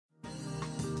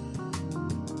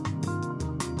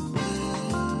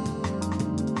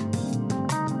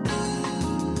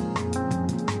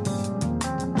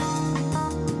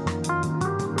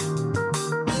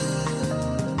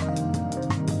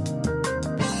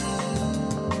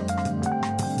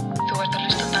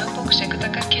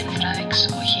Dynamics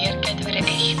og hér gæti verið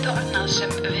eitt og annað sem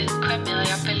viðkvæm eða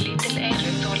jafnvel lítil eyru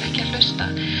þola ekki að hlusta,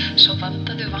 svo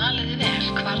vandaðu valiði vel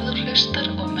hvar þú hlustar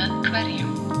og með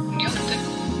hverjum. Njóttu!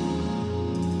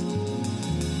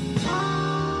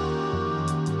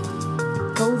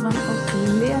 Góðan og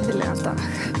gleðilegan dag.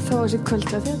 Þó þessi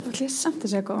kvöldið þetta ætla ég samt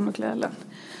að segja góðan og gleðilegan.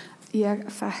 Ég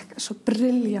fekk svo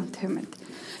brilljant hugmynd.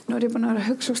 Nú ég búin að vera að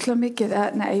hugsa óslega mikið,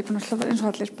 ég er búin að hlafa eins og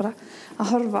allir bara að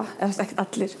horfa, eða ekki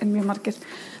allir en mjög margir,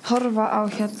 horfa á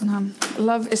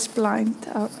Love is Blind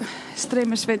á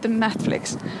streymisveitunum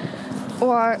Netflix.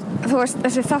 Og þú veist,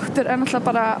 þessi þáttur er náttúrulega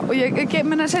bara, og ég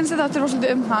menna senst þáttur var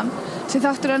svolítið hann, þessi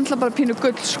þáttur er náttúrulega bara pínu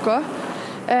gull, sko.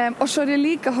 Og svo er ég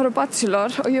líka að horfa á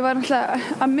Bachelor og ég var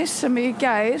náttúrulega að missa mig í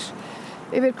gær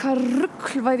yfir hvað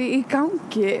rugl væri í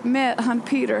gangi með hann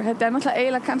Peter. Þetta er náttúrulega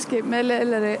eiginlega kannski með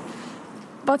leiðilegri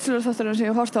Bachelor þátturinn sem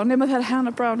ég horfði á, nema þegar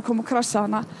Hannah Brown kom og krassa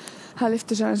hana, það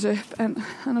lyfti sér eins upp, en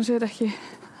hann sér ekki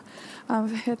af,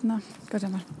 hvað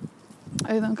sem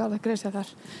Auðun Garðar Greisja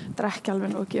þar,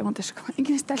 drekkjalvin og gefandi, sko.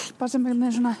 Engin stelpa sem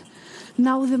með svona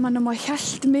náði mannum og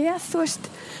hélt með, þú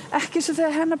veist, ekki svo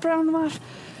þegar Hannah Brown var,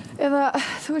 eða,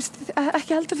 þú veist,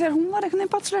 ekki heldur þegar hún var einhvern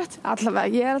veginn Bachelorette.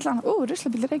 Allavega, ég er allavega,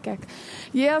 ruslabíll Reykjavík.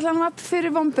 Ég er allavega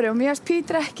fyrir vonbrigðum, ég veist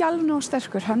Peter ekki alveg nógu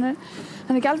sterkur, hann er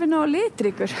ekki alveg nógu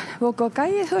litríkur og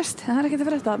gæi, þú veist, en það er ekki að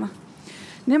frétta þarna.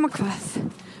 Nema hvað,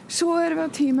 svo erum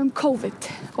við á tímum COVID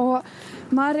og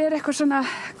maður er eitthvað svona,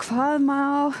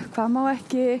 hvað má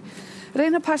ekki,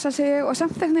 reyna að passa sig og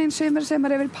samt einhvern veginn sumir sem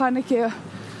er yfir paniki og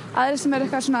aðrir sem er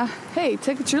eitthvað svona, hey,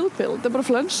 take a chill pill, þetta er bara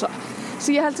flensa.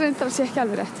 Svo ég held reyndar að sé ekki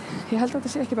alveg rétt. Ég held að þetta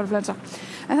sé ekki bara flensa.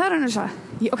 En það er önnur saga.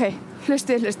 Ok,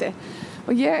 hlusti.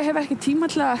 Og ég hef ekki tíma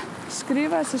til að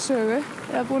skrifa þessi sögu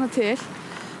eða búna til.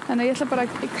 Þannig að ég ætla bara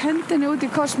að hendi henni út í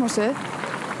kosmosið.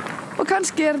 Og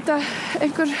kannski er þetta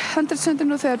einhver 100%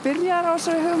 nú þegar byrjar á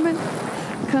þessari hugmynd.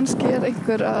 Kannski er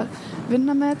einhver að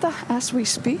vinna með þetta as we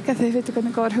speak, að þið veitu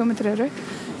hvernig góðar hugmyndir eru.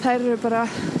 Þær eru bara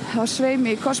á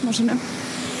sveimi í kosmosinum.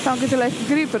 Þangað til að ekki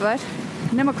grípur þær.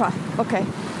 Nema hvað? Ok,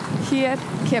 hér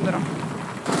kemur hún.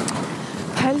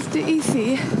 Pældu í því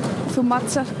þú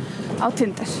matchar á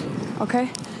Tinder, ok?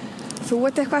 Þú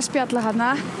ert eitthvað að spjalla hana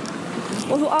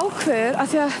og þú ákveður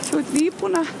að því að þú ert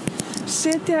nýbúin að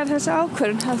setja þér þessi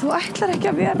ákvörðun að þú ætlar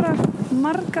ekki að vera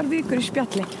margar vikur í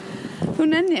spjalli. Þú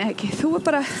nennir ekki. Þú er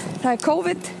bara, það er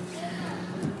COVID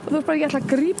og þú er bara, ég ætla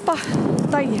að grípa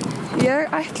daginn.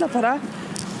 Ég ætla bara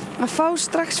að fá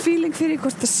strax feeling fyrir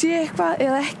hvort það sé eitthvað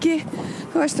eða ekki.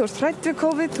 Þú veist, þú ert hrædd við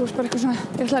COVID, þú ert bara eitthvað svona,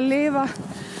 ég ætla að lifa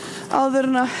áður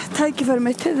en að tækifæri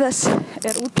mitt til þess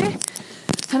er úti.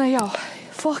 Þannig að já,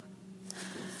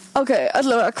 Ok,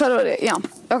 allavega, hvað var ég? Já,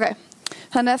 ok.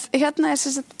 Þannig að hérna er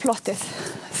sem sagt plottið.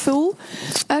 Þú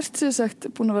ert sem sagt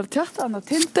búin að vera tjattaðan á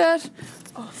Tinder.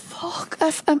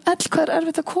 FML, hvað er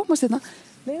erfitt að komast hérna?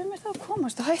 Leyfðu mér það að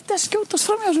komast, það hætti að skjótast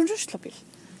fram hjá þessum ruslabíl.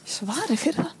 Svari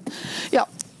fyrir það. Já,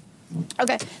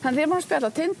 ok, þannig þið erum að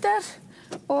spjalla á Tinder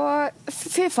og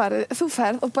þú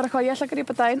ferð og bara hvað, ég ætla að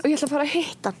grípa daginn og ég ætla að fara að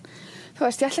hitta hann. Þú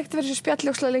veist, ég ætla ekki að vera svo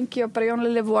spjalljókslega lengi og bara you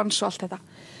only live once og allt þetta.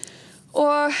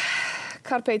 Og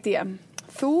carpe diem,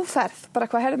 þú ferð, bara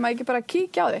hvað, herðum maður ekki bara að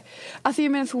kíkja á þig. Af því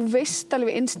ég meina þú veist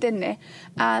alveg innst inni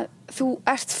að þú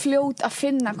ert fljót að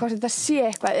finna hvort þetta sé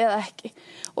eitthvað eða ekki.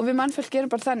 Og við mannfólk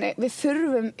gerum bara þannig, við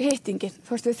þurfum hittingin,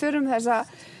 þú veist, við þurfum þessa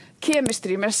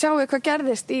chemistry, mér sjáu hvað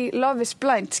gerðist í Love is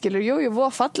Blind, skilur, jú,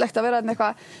 voða fallegt að vera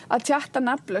eitthvað að tjatta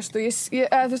nafnlaust og þú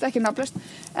veist ekki nafnlaust,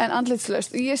 en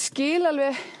andlitslaust og ég skil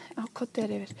alveg,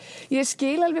 ég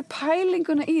skil alveg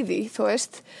pælinguna í því, þú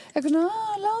veist, eitthvað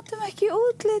svona, látum ekki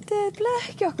útlitið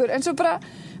blekkja okkur, en svo bara,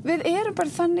 við erum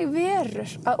bara þannig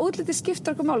verur að útlitið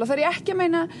skiptir okkur mála. Það er ég ekki að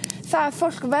meina það að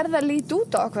fólk verða að líta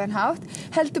út á ákveðin hátt,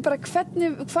 heldur bara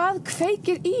hvað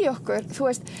kveikir í okkur, þú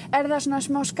veist, er það svona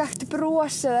smá skakt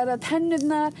bros eða er það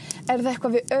tennurnar, er það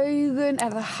eitthvað við augun,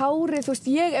 er það hárið, þú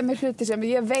veist, ég er með hluti sem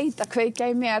ég veit að kveika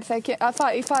í mér að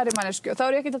það í fari mannesku, þá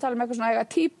er ég ekki að tala um eitthvað svona eiga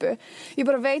típu, ég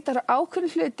bara veit að það eru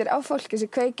ákveðin hlutir á fólki sem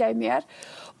kveika í mér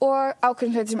og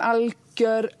ákveðin hlutir sem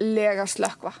algjörlega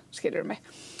slökkva, skilur mig.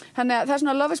 Þannig að það er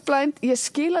svona Love is Blind, ég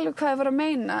skil alveg hvað það var að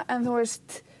meina, en þú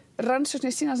veist,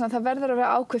 rannsóknir sína að það verður að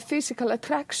vera ákveð physical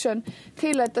attraction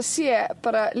til að þetta sé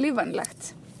bara lífvænlegt.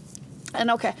 En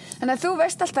ok, þannig að þú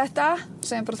veist allt þetta,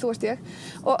 segjum bara þú veist ég,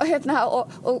 og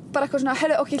bara eitthvað svona,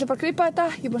 herri, ok, ég ætla bara að grípa þetta,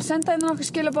 ég er búin að senda inn nokkuð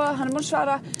skilaboð, hann er búin að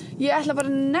svara, ég ætla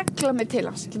bara að negla mig til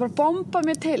hans, ég ætla bara að bomba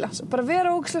mig til hans, bara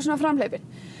vera ógeðslega svona framhleypin.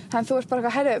 Þannig þú ert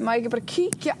bara, herri, maður ekki bara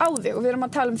kíkja á þig og við erum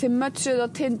að tala um þið mötsuð á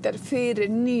Tinder fyrir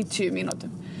 90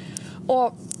 mínútum.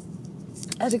 Og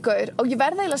þessi gaur, og ég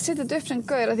verði eiginlega að setja þetta upp sem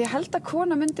gaur af því ég held að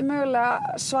kona myndi mögulega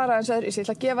svara eins öðruvísi, ég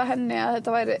ætla að gefa henni að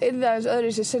þetta væri eins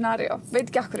öðruvísi scenario, veit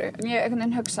ekki af hverju, en ég einhvern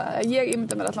veginn hugsaði, ég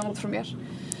ímynda mér allan út frá mér.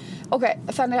 Ok,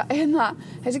 þannig að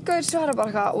þessi gaur svara bara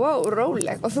eitthvað, wow,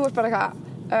 róleg, og þú ert bara eitthvað,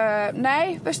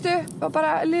 nei, veistu,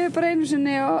 bara lifi bara einu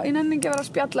sinni og ég nenni ekki að vera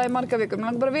að spjalla í marga vikum, ég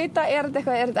langar bara að vita, er þetta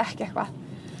eitthvað, er þetta ekki eitthvað.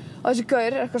 Og þessi gaur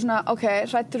er eitthvað svona, ok,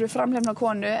 hræddur við framhleypna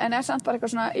konu, en er samt bara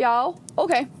eitthvað svona, já,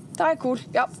 ok, það cool,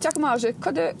 já, tjekkum á þessu,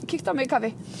 hvað kíktu á mig í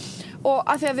kaffi. Og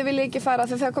að því að þið vilja ekki fara,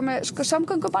 þegar það komið sko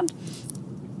samgöngubann,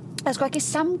 eða sko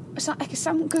ekki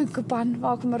samgöngubann,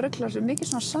 var að koma að rugla þessu, mikið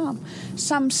svona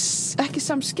ekki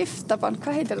samskiptabann,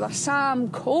 hvað heitir það?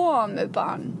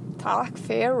 Samkomubann. Takk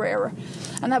fyrir.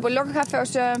 En það búið að loka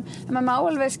kaffihúsum, maður má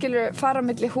alveg skilur fara á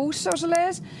milli húsa og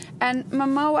svoleiðis, en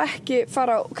maður má ekki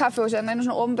fara á kaffihúsi en einu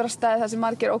svona opinbera staði þar sem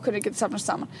margir ókunnir getur safnast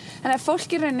saman. En ef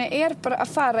fólk í rauninni er bara að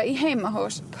fara í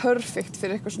heimahús, perfect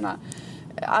fyrir eitthvað svona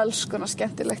alls konar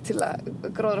skemmtilegt til að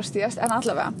gróðra og stígast, en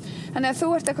allavega. Þannig að þú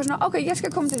ert eitthvað svona, ok, ég skal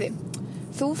koma til því.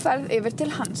 Þú ferð yfir til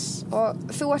hans og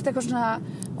þú ert eitthvað svona,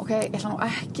 ok, ég ætla nú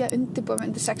ekki að undirbúa mig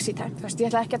undir sexy time, þú veist,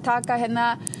 ég ætla ekki að taka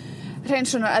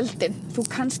hreinsunar eldin, þú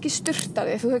kannski sturtar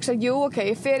þig, þú hugsar, jú, ok,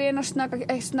 ég fer inn og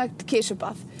snöggt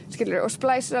kisubað, skilur, og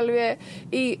splæsir alveg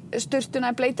í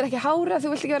sturtuna, bleitir ekki hárið, þú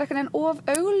vilt ekki vera eitthvað of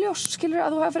augljós, skilur,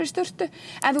 að þú hafa farið í sturtu,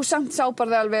 en þú samt sápar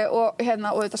þig alveg og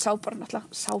og þetta sápar náttúrulega,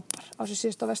 sápar á þessu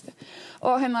síðustu á vestu,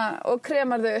 og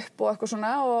kremar þig upp og eitthvað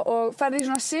svona, og ferði í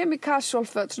svona semi-casual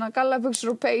föt, svona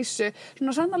gallabuxur og peysu,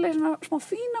 svona sannarlega svona smá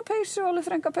fína peysu, alveg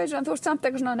þrönga peysu, en þú ert samt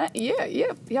eitthvað svona, nei,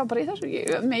 ég bara í þessu,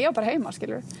 ég bara heima,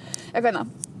 skilur. Eitthvað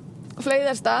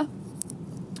fleið stað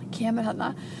kemur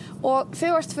þarna og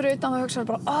þegar þú ert fyrir utan þá hugsaðu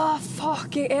bara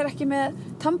fuck, ég er ekki með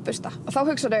tannbursta og þá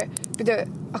hugsaðu,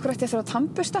 akkur ætti ég að þurfa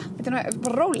tannbursta?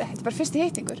 Bara róleg, þetta er bara fyrsti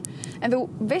hittingur en þú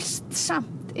veist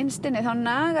samt innstinni þá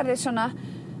nagar þig svona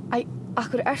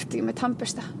akkur ertu ég með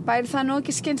tannbursta? Væri það nú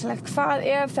ekki skynsamlegt? Hvað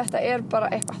ef þetta er bara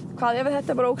eitthvað? Hvað ef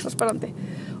þetta er bara ógeðslega spennandi?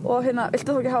 Og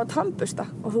viltu þú ekki hafa tannbursta?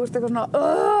 Og þú ert eitthvað svona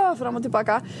fram og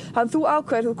tilbaka. Þannig þú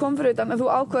ákveður, þú kom fyrir utan en þú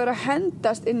ákveður að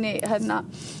hendast inn í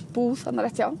búð, þannig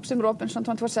rétt hjá, sem er opin svona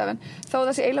 24/7. Þó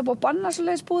þessi eiginlega búið að banna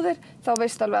svoleiðis búðir, þá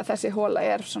veist alveg að þessi hola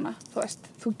er svona, þú veist,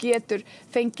 þú getur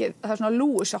fengið, það er svona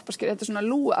lúu sjoppaskil, þetta er svona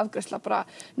lúu afgreiðsla, bara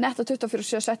nett á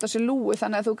 24/7 sett á sig lúu,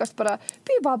 þannig að þú gast bara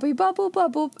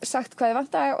bíbabú, sagt hvað þið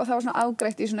vantaði og það var svona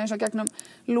afgreitt í svona eins og gegnum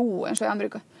lúu eins og í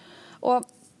Ameríku. Og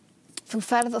þú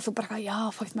ferð og þú bara,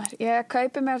 já, fólk maður, ég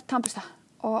kaupi mér tannbursta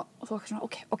og þú ekki svona,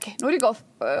 ok, nú er ég góð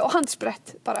og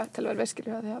handsprett, bara til að vera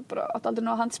veiskilju því að bara átt aldrei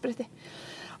ná handspretti.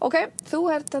 Ok, þú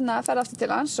ferð aftur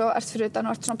til hans og ert fyrir utan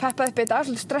og ert svona peppað upp í þetta,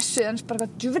 svolítið stressuð en bara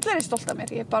djúvillir er stolt af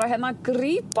mér, ég er bara að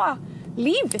grípa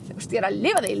lífið, þú veist, ég er að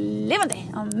lifa þig lifandi,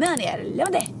 á meðan ég er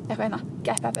lifandi, eitthvað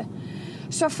gett peppið.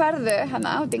 Svo ferðu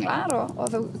og dinglar og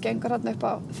þú gengur upp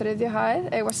á 3. hæð,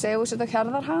 eigum að segja úr sér á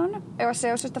Hjarðarhaganum, eigum að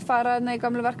segja úr sér að fara í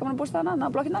gamlu verkamannabústaðana,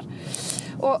 blokkinnar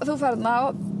og þú ferðna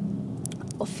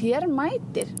og þér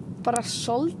mætir bara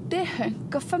svolítið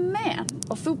hunk of a man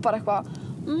og þú bara eitthvað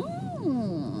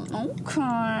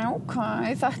ok,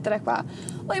 þetta er eitthvað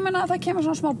og ég meina að það kemur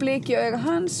svona smá blik í auga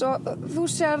hans og þú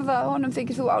sér það honum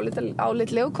þykir þú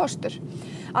álitlegu kostur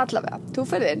allavega, þú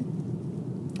ferð inn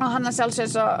og hann að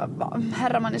sjálfsögð svo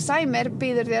herramanni Sæmir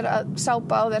býður þér að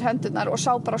sápa á þér hendurnar og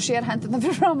sápar á sér hendurnar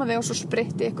fyrir fram að þig og svo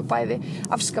spritti ykkur bæði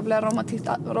afskaplega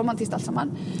romantískt allt saman.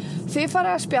 Þið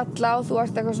farið að spjalla og þú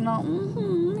ert eitthvað svona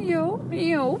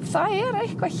jú, það er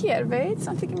eitthvað hér, veit,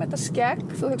 samt ekki með þetta skegg,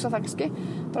 þú hugsa það kannski,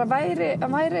 bara væri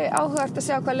áhugavert að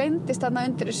sjá hvað leyndist þarna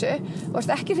undir þessu, þú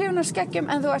ert ekki hrifin af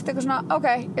skeggjum en þú ert eitthvað svona, ok,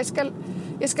 ég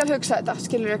skal hugsa þetta,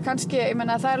 skilur þú, kannski, ég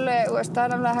meina það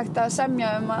er alveg hægt að semja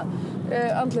að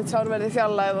andlitshár verði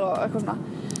fjarlægð og eitthvað svona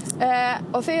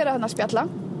og þið eru að spjalla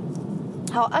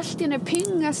þá allt í henni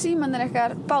pinga símanir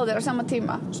ykkar báðir á sama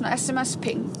tíma svona SMS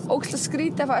ping, ógeðslega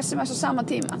skrítið að fá SMS á sama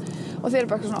tíma og þið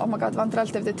eru bara svona, oh my god,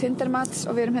 vandrælt ef þetta er Tindermats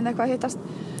og við erum hérna eitthvað að hittast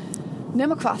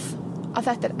nema hvað, að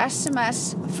þetta er SMS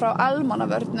frá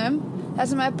almannavörnum það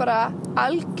sem er bara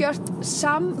algjört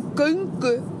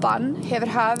samgöngubann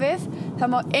hefur hafið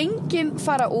það má enginn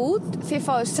fara út þið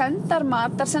fáið sendar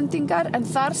matarsendingar en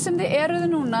þar sem þið eruð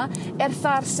núna er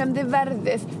þar sem þið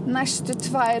verðið næstu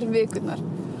 2 vikurnar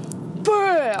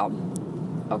BAM!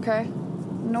 Ok,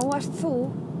 nú ert þú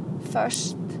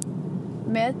först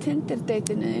með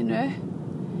Tinder-deitinu þínu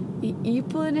í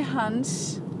íbúðinni hans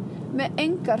með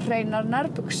engar hreinar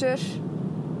nærbuxur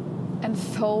en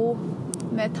þó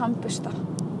með tannbursta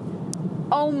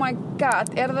oh my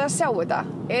god, er það að sjá þetta?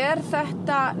 Er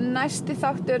þetta næsti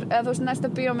þáttur eða þú veist næsta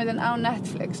bíómyndin á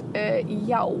Netflix?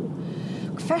 Já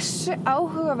hversu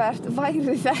áhugavert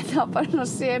væri þetta bara að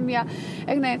semja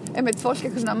fólk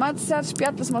eitthvað svona matsar,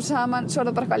 spjalla smá saman, svo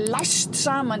það bara eitthvað læst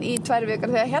saman í 2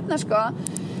 vikur, þegar hérna sko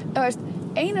þú veist,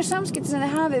 einu samskipti sem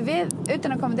þið hafið við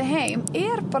utanaðkomandi heim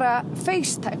bara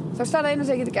FaceTime, þú veist, það einu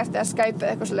sem þið getur gert eða Skype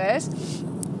eða eitthvað svoleiðis.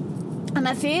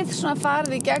 Þannig að þið svona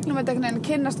farið í gegnum þetta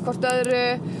kynnast hvort öðru,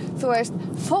 þú veist,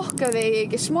 fokkað þið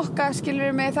ekki smokka,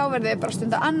 skilurðu mig, þá verðið bara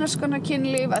stunda annars konar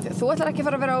kynlíf, af því að þú ætlar ekki að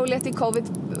fara að vera ólétt í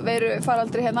COVID-veiru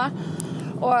faraldri hérna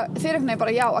og þið bara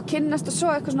já, að kynnast og svo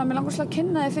eitthvað svona, mér langar að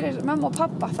kynna þið fyrir mamma og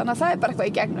pappa, þannig að það bara eitthvað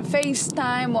í gegnum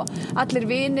FaceTime og allir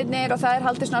vinirnir og það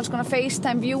haldið svona alls konar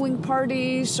FaceTime viewing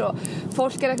parties og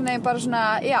fólk eitthvað bara svona,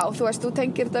 já, þú veist, þú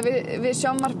tengir þetta við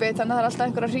sjónvarpið, þannig að það alltaf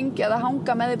einhver að hringja eða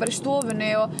hanga með þig bara í stofunni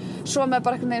og svo með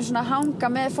bara eitthvað svona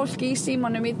hanga með fólki í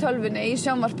símanum, í tölvunni, í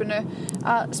sjónvarpinu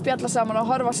að spjalla saman og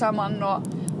horfa saman og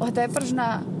þetta bara svona,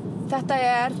 þetta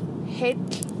heill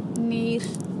nýr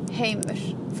heimur,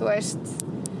 þú veist.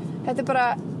 Þetta bara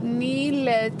ný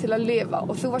leið til að lifa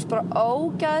og þú varst bara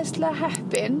ógeðslega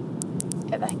heppin,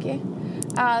 eða ekki,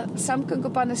 að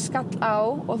samgöngubannið skall á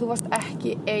og þú varst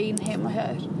ekki ein heima hjá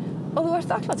þér. Og þú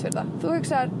varst þakklátt fyrir það. Þú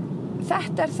hugsar,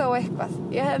 þetta þó eitthvað.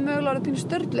 Ég hef mögulega orðið pínu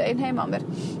sturlu ein heima á mér.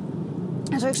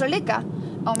 En svo hugsa líka,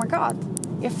 oh my god,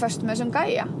 ég föst með þessum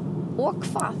gæja. Og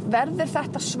hvað? Verður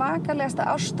þetta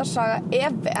svakalegasta ástarsaga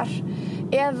ever?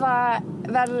 Eða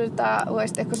verður þetta, þú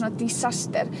veist, eitthvað svona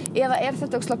disaster eða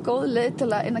þetta ógeðslega góð leið til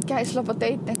að inn að gæslappa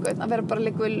date einhvern, að vera bara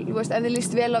líka, þú veist, ef þið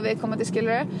líst vel á viðkomandi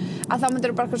skilur að þá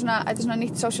myndir bara svona, þetta svona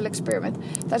nýtt social experiment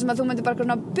þar sem að þú myndir bara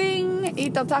svona bing,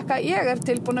 íta á takka, ég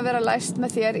tilbúin að vera læst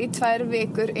með þér í 2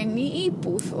 vikur inn í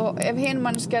íbúð og ef hinn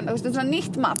mannskjan, þú veist, þetta er svona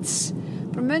nýtt mats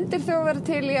bara myndir þú að vera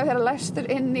til í að vera læstur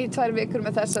inn í 2 vikur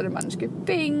með þessari mannsku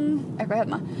bing, eitthvað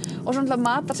hérna og svo náttúrulega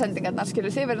matarsendingarnar,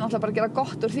 skilur, þið verður náttúrulega bara að gera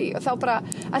gott úr því og þá bara,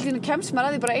 allir kemst maður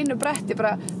að því bara einu bretti,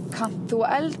 bara, kannt þú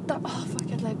að elda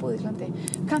ég ætlaði í Íslandi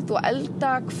kannt þú að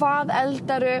elda, hvað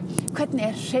eldaru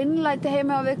hvernig hreinlæti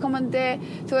heima á viðkomandi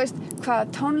þú veist,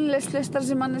 hvað tónlist hlustar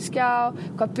þessi manneskja á,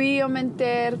 hvað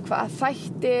bíómyndir hvað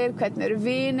þættir, hvernig eru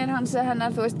vinir hans eða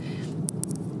hennar, þú veist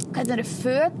hvernig eru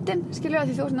fötin, skilju,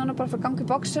 því þú ert núna bara að fara að ganga í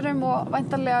boxerum og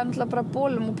væntanlega náttúrulega bara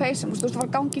bólum og peysum, þú veist að fara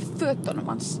að ganga í fötunum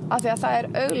hans, af því að það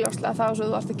augljóslega það sem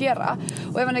þú ert að gera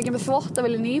og ef hann ekki með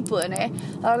þvottavélin í íbúðinni,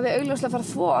 þá þið augljóslega að fara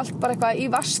að þvo allt bara eitthvað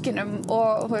í vaskinum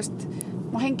og þú veist,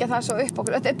 má hengja það svo upp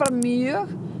okkur, þetta bara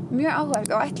mjög, mjög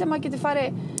áhugavert og ætli maður geti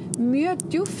farið mjög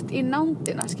djúpt í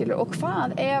nándina, skilur, og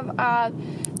hvað ef að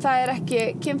það ekki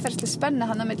kynferðslega spenna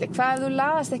hann á milli, hvað þú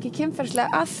laðast ekki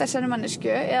kynferðslega að þessari mannesku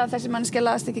eða þessi manneskja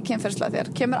laðast ekki kynferðslega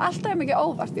þér, kemur alltaf mikið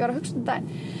óvart, ég var að hugsa daginn,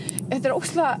 þetta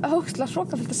ógeðslega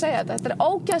hrókafullt að segja þetta er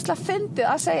ógeðslega fyndið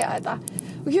að segja þetta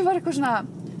og ég var eitthvað svona,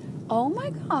 oh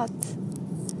my god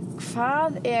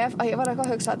hvað ef, ég var eitthvað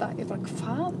að hugsa þetta ég bara,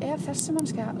 hvað ef þessi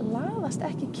mannskja laðast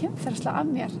ekki kynferðslega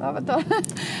að mér það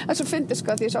er svo fyndið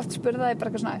sko því ég svo oft spurði það ég bara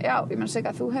eitthvað svona, já, ég menn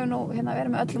Sigga þú hefur nú hérna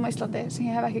verið með öllum á Íslandi sem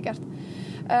ég hef ekki gert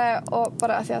og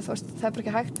bara að því að þú veist það er bara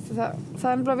ekki hægt það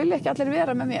er bara vilja ekki allir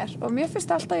vera með mér og mér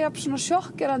finnst alltaf ég svona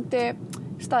sjokkerandi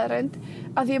staðreind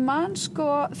að ég man sko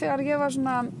þegar ég var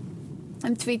svona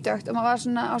tvítugt og maður var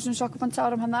svona á svona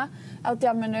sokkupansárum hana á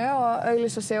djamminu og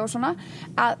auglýsa sig og svona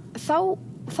að þá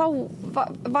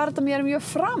var þetta mér mjög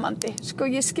framandi sko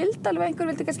ég skildi alveg einhver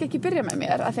vildi kannski ekki byrja með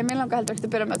mér af því að mér langar heldur ekki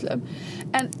að byrja með öllum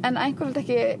en einhver vildi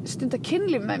ekki stunda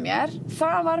kynlíf með mér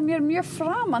það var mér mjög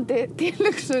framandi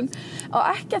tilhugsun og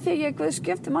ekki að því ég guð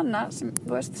skipti manna sem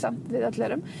þú veist samt við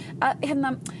allurum að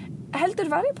hérna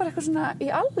heldur var ég bara eitthvað svona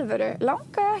í alvöru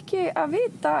langaði ekki að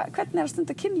vita hvernig að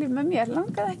stunda kynlíf með mér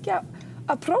langaði ekki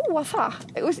að prófa það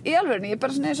í alvörunni, ég er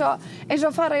bara svona eins og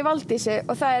að fara í Valdísi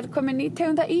og það er komin ný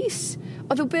tegunda ís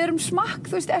og þú biður smakk,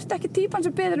 þú veist, ertu ekki típan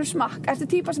sem biður smakk, ertu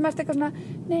típan sem ertu eitthvað svona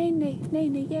nei,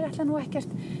 ég ætla nú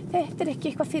ekkert þetta er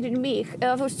ekki eitthvað fyrir mig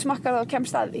eða þú veist, smakkar það og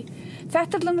kemst að því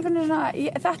þetta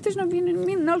er svona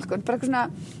mín nálgun, bara eitthvað svona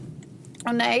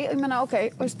og nei, ég meina, ok,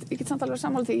 veist, ég get samt alveg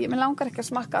sammála því, ég langar ekki að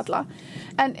smakka alla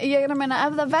en ég er að meina,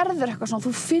 ef það verður eitthvað svona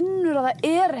þú finnur að það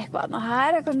er eitthvað það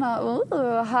er eitthvað svona,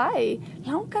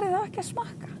 langar ég það ekki að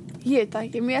smakka ég veit það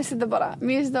ekki, mér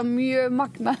finnst þetta mjög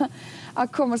magna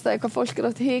að komast að eitthvað fólk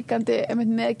oft hikandi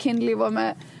með kynlíf og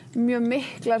með mjög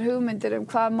miklar hugmyndir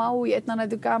hvað má í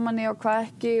einnanættu gamani og hvað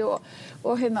ekki og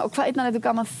hvað einnanættu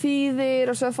gaman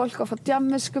þýðir og svo er fólk að fá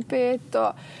djammiskubit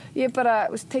og ég bara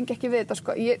tengi ekki við þetta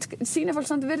sko. Ég sýni fólk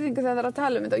samt virðingu þegar það er að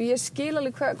tala þetta og ég skil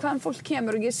alveg hvaðan fólk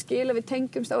kemur og ég skil að við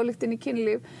tengjumst ólíkt inn í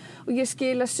kynlíf og ég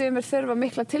skil að sumir þurfa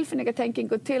mikla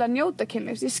tilfinningatengingu til að njóta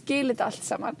kynlífs, ég skil þetta allt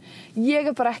saman ég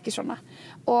er bara ekki svona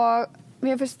og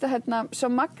mér finnst það svo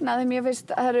magnað, mér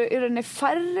finnst að það eru í rauninni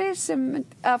færri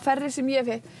sem ég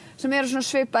hef sem eru svona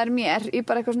svipaðir mér í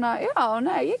bara eitthvað svona, já,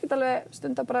 nei, ég get alveg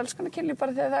stundar bara alls konar kynlíf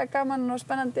bara þegar það er gaman og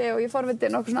spennandi og ég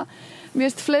forvitin og svona, mér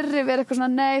finnst fleiri vera eitthvað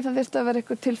svona, nei, það þyrfti að vera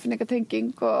eitthvað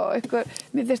tilfinningatenging og eitthvað,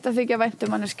 mér þyrfti að þykja vænt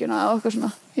manneskjuna og eitthvað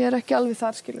svona, ég er ekki alveg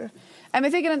þar, skilur. En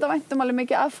mér þykir enda vænt alveg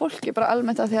mikið af fólki, bara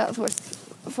almennt að því að, þú veist,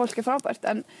 fólk er frábært,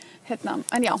 en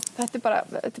já, þetta er bara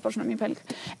svona mín pæling.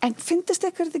 En finnst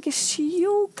ykkur þetta ekki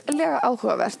sjúklega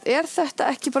áhugavert? Er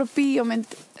þetta ekki bara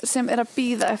bíómynd sem er að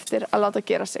bíða eftir að láta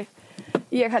gera sig?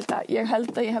 Ég held að ég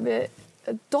hefði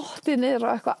dottið niður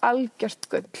á eitthvað algjört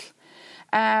gull.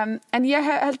 En ég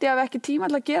held ég hafi ekki tíma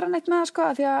til að gera neitt með það,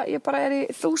 sko, því að ég bara er í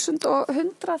 1000 og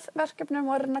 100 verkefnum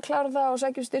og er að klára það og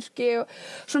sækja styrki og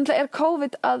svona er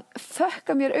COVID að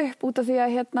þökka mér upp út af því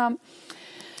að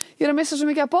ég er að missa svo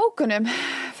mikið af bókunum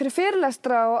fyrir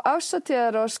fyrirlestra og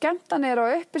ásatíðar og skemmtanir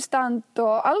og uppistand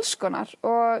og alls konar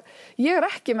og ég er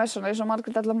ekki með svona eins og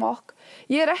Margrét Erla Mock,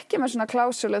 ég er ekki með svona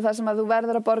klásúlu þar sem að þú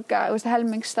verður að borga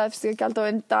helmingsstæðstíðagjald á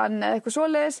undan eða eitthvað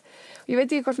svoleiðis. Ég veit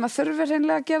ekki hvort maður þurfi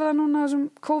hreinlega að gera það núna á þessum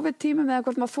COVID-tímum eða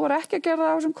hvort maður þori ekki að gera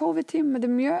það á þessum COVID-tímum.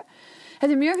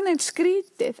 Þetta er mjög neitt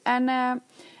skrítið en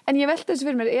ég velti þessu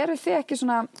fyrir mér, eru þið ekki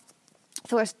svona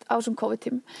þú veist, á þessum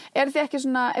COVID-tímum. Þið ekki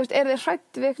svona, þið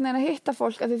hrædd við einhvern veginn að hitta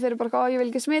fólk að þið eru bara ég vil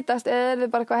ekki smitast eða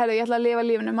þið bara herru, ég ætla að lifa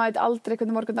lífinu, maður veit aldrei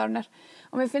hvernig morgundagurinn er.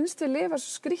 Og mér finnst við lifa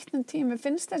svo skrýtnum tímum, mér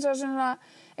finnst eins og svona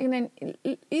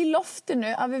í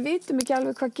loftinu að við vitum ekki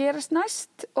alveg hvað gerast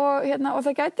næst og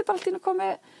það gæti bara alltaf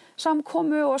komið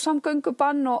samkomu og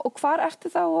samgöngubann og hvar ertu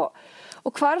þá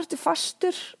og hvar ertu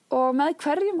fastur og með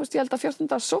hverjum, ég held að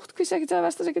 14. sóttkví sé ekki til að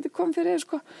versta sem getur komið fyrir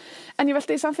sko. En ég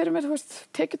velti í samfyrir mér,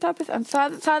 tekjutapið, en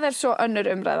það er svo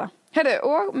önnur umræða. Herðu,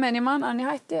 og meðan ég man að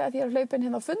ég hætti að ég er hlaupin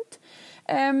hérna á fund.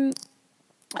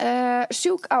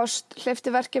 Sjúk ást hleypti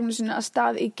verkefni sínu að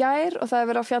stað í gær og það er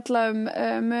verið að fjalla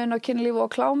mun og kynlíf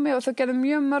og klámi og þau gerðu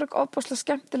mjög mörg ofboðslega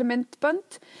skemmtileg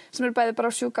myndbönd sem eru bæði bara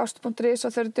á sjúkást.is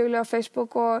og þau eru duglega á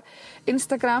Facebook og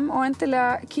Instagram og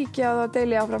endilega kíkja á það og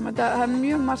deili áfram. Það er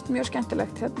mjög margt mjög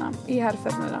skemmtilegt hérna í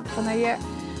herferðinu þannig að ég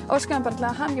óskaði bara til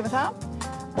að hamingja með það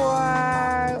og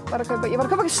ég var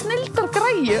að kaupa snilldar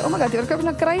græju, oh my god, ég var að kaupa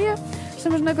svona græju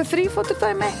sem er svona eitthvað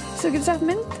þrífóturdæmi sem þú getur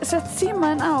sett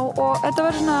símaðinn á og þetta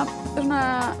var svona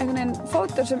einhvern veginn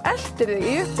fótur sem eldir þig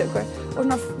í upptöku og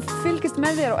svona fylgist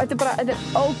með þér og þetta er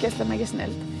ógeðslega mikið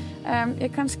snilld.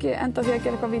 Ég kannski enda því að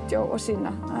gera eitthvað vídeo og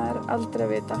sýna, það er aldrei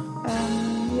að vita.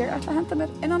 Ég ætla að henda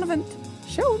mér inn á annan fund.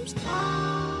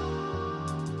 Sjáumst!